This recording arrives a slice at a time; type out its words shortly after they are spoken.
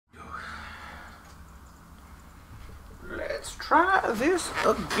Let's try this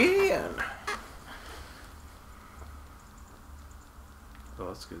again. Oh,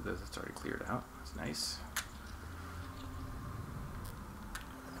 that's good. That's already cleared out. That's nice.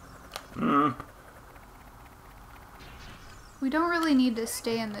 We don't really need to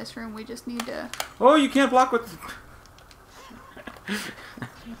stay in this room. We just need to... Oh, you can't block with...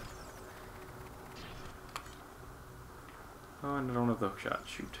 Oh, and I don't have the hook shot.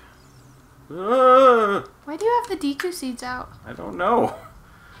 Shoot. Why do you have the Deku seeds out? I don't know.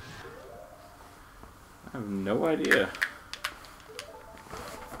 I have no idea.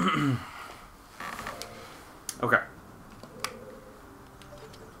 Okay.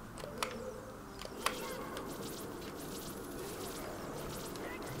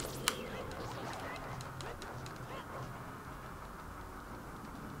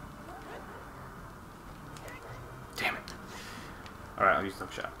 Damn it. Alright, I'll use the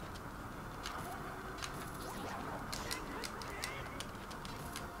hook shot.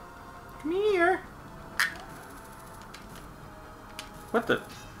 Come here. What the?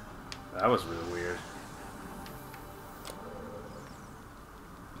 That was really weird.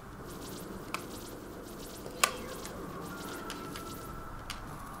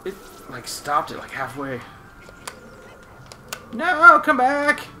 It, like, stopped it, like, halfway. No, come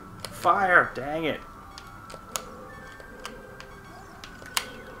back! Fire, dang it.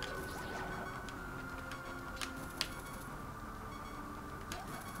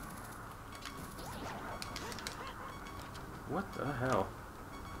 What the hell?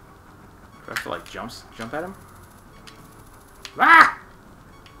 Do I have to, like, jump at him? Ah!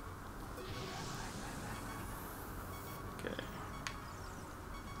 Okay.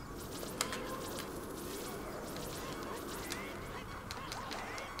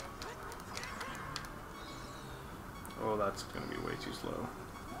 Oh, that's gonna be way too slow.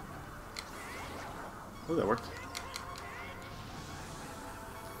 Oh, that worked.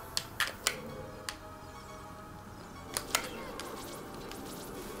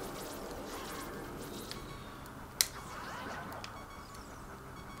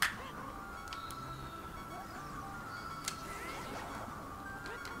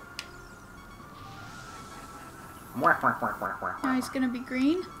 Now he's gonna be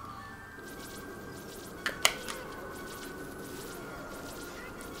green.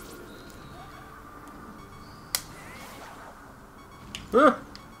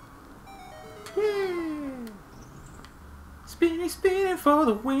 Spinning, spinning for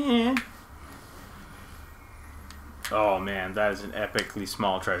the win. Oh man, that is an epically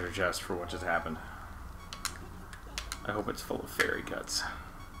small treasure chest for what just happened. I hope it's full of fairy guts.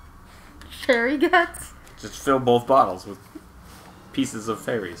 Fairy guts? Just fill both bottles with pieces of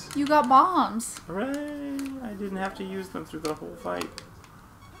fairies. You got bombs. Hooray! I didn't have to use them through the whole fight.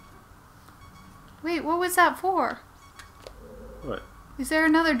 Wait, what was that for? What? Is there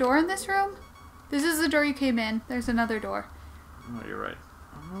another door in this room? This is the door you came in. There's another door. Oh, you're right.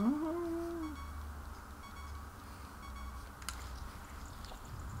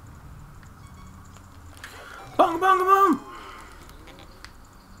 Bong bong boom!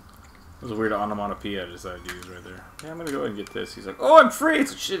 That was a weird onomatopoeia I decided to use right there. Yeah, I'm gonna go ahead and get this. He's like, oh, I'm free!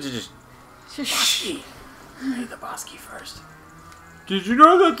 It's just... Boss key! I need the boss key first. Did you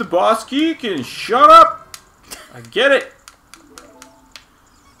know that the boss key can shut up? I get it!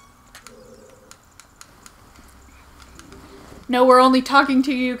 No, we're only talking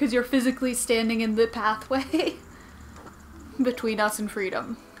to you because you're physically standing in the pathway between us and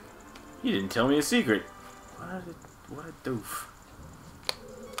freedom. You didn't tell me a secret. What a doof.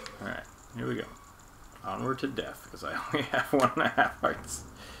 Alright, here we go. Onward to death, because I only have 1.5 hearts.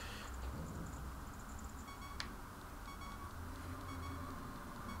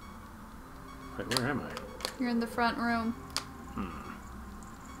 Wait, where am I? You're in the front room.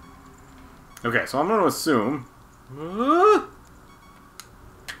 Okay, so I'm going to assume...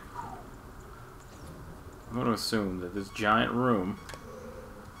 I'm going to assume that this giant room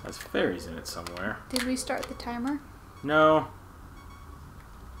has fairies in it somewhere. Did we start the timer? No.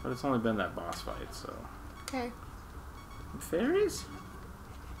 But it's only been that boss fight, so... Okay. Fairies?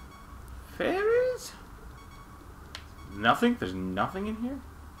 Fairies? Nothing? There's nothing in here?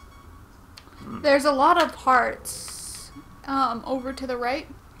 There's a lot of hearts over to the right.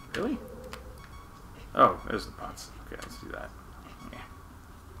 Really? Oh, there's the pots. Okay, let's do that. Yeah.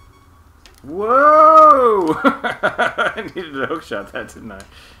 Whoa! I needed a hook shot that, didn't I?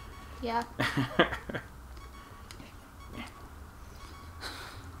 Yeah.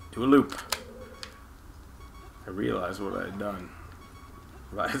 Do a loop. I realized what I had done.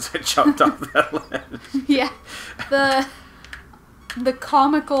 As I jumped off that ledge. Yeah. The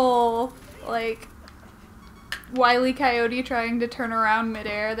comical, like, Wile E. Coyote trying to turn around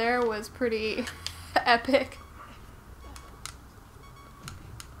midair there was pretty epic.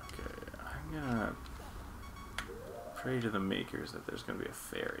 Okay, I'm gonna pray to the makers that there's gonna be a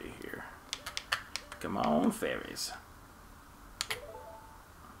fairy here. Come on, fairies.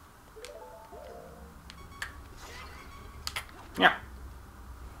 Yeah.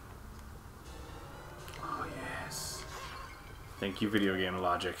 Oh, yes. Thank you, video game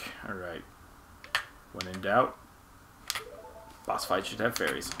logic. Alright. When in doubt, boss fight should have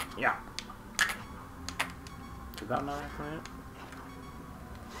fairies. Yeah. Did that not happen yet?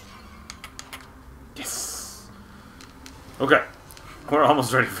 Yes. Okay. We're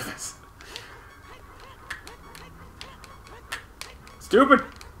almost ready for this. Stupid!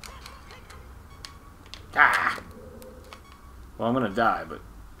 Ah! Well, I'm gonna die, but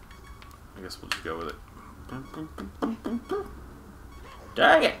I guess we'll just go with it.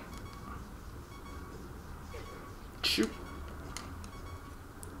 Dang it! Shoot.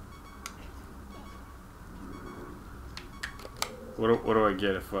 What do I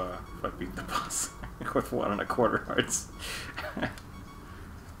get if I beat the boss with 1 1/4 hearts?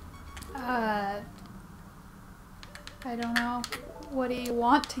 I don't know. What do you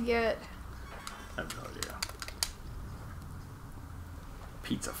want to get? I have no idea.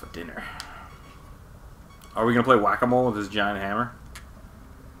 Pizza for dinner. Are we gonna play whack-a-mole with this giant hammer?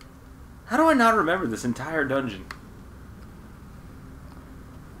 How do I not remember this entire dungeon?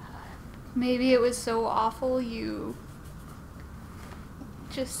 Maybe it was so awful you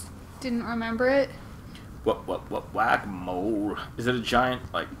just didn't remember it. What, whack-a-mole? Is it a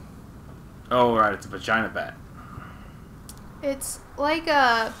giant, like... Oh, right, it's a vagina bat. It's like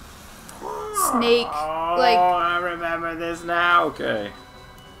a snake, Oh, like... I remember this now. Okay.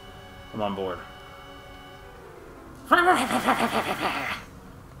 I'm on board.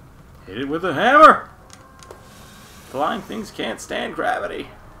 Hit it with a hammer! Flying things can't stand gravity.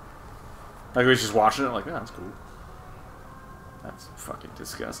 Like, we was just watching it like, oh, that's cool. That's fucking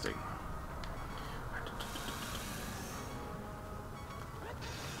disgusting.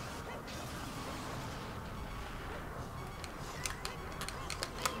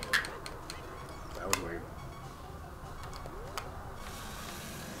 That was weird.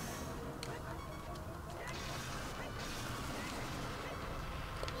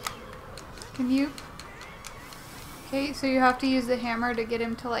 Can you... Okay, so you have to use the hammer to get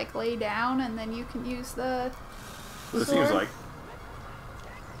him to, like, lay down, and then you can use the What it sword. seems like.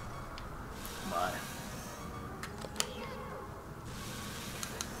 My.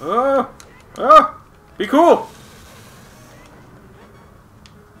 Oh! Oh! Be cool!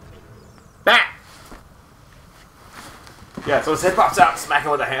 Back! Yeah, so his head pops out, smack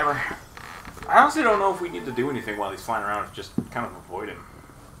him with a hammer. I honestly don't know if we need to do anything while he's flying around, just kind of avoid him.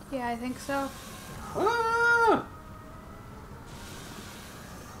 Yeah, I think so. Ah!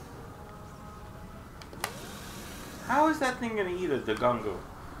 How is that thing gonna eat a Dagungo?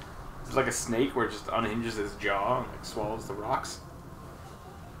 Is it like a snake where it just unhinges its jaw and like swallows the rocks?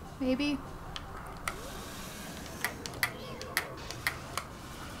 Maybe.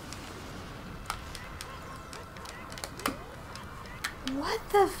 What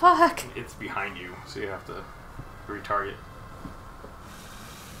the fuck? It's behind you, so you have to retarget.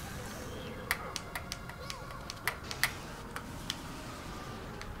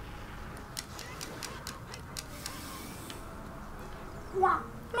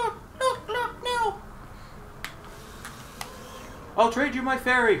 Look, no! I'll trade you my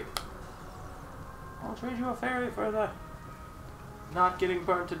fairy! I'll trade you a fairy for the not getting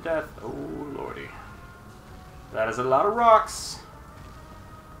burned to death. Oh, lordy. That is a lot of rocks.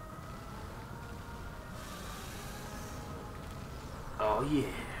 Oh, yeah.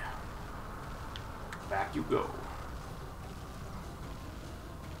 Back you go.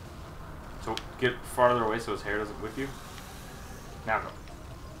 So, get farther away so his hair doesn't whip you. Now go.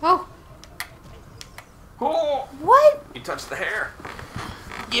 Oh! Oh! What? You touched the hair.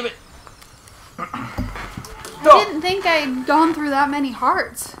 Give it. I didn't think I'd gone through that many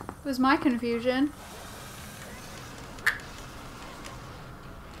hearts. Was my confusion.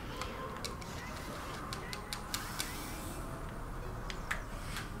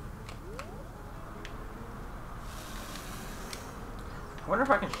 I wonder if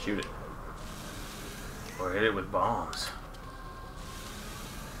I can shoot it. Or hit it with bombs.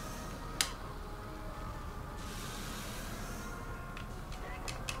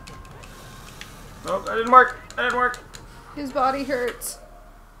 Oh, that didn't work. That didn't work. His body hurts.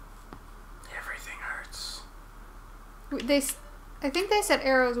 Everything hurts. I think they said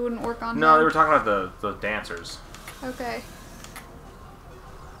arrows wouldn't work on No, him. they were talking about the dancers. Okay.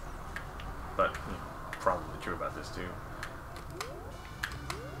 But probably true about this too.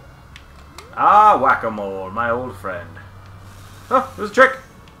 Ah, whack-a-mole, my old friend. Oh, it was a trick.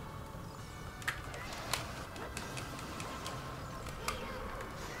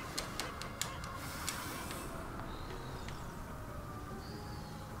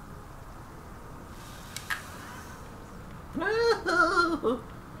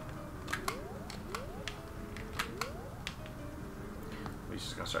 He's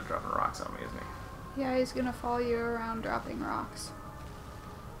just gonna start dropping rocks on me, isn't he? Yeah, he's gonna follow you around dropping rocks.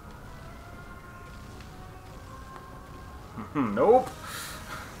 Nope.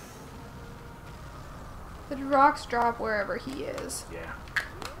 The rocks drop wherever he is. Yeah.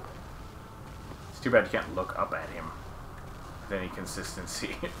 It's too bad you can't look up at him with any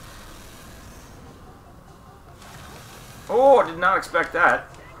consistency. Oh, I did not expect that.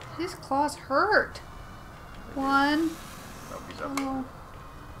 His claws hurt. One. Nope, he's up. Oh.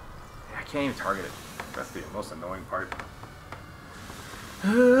 Yeah, I can't even target it. That's the most annoying part.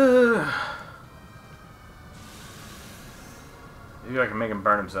 Maybe I can make him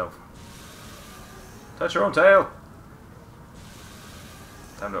burn himself. Touch your own tail.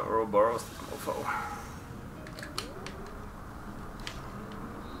 Time to Ouroboros this mofo.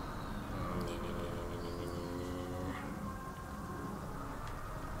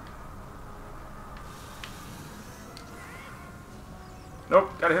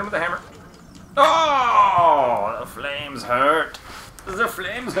 Nope, gotta hit him with the hammer. Oh, the flames hurt. The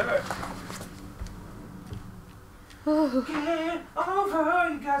flames hurt. Oh. Get over,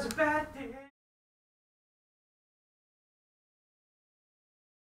 you guys are bad.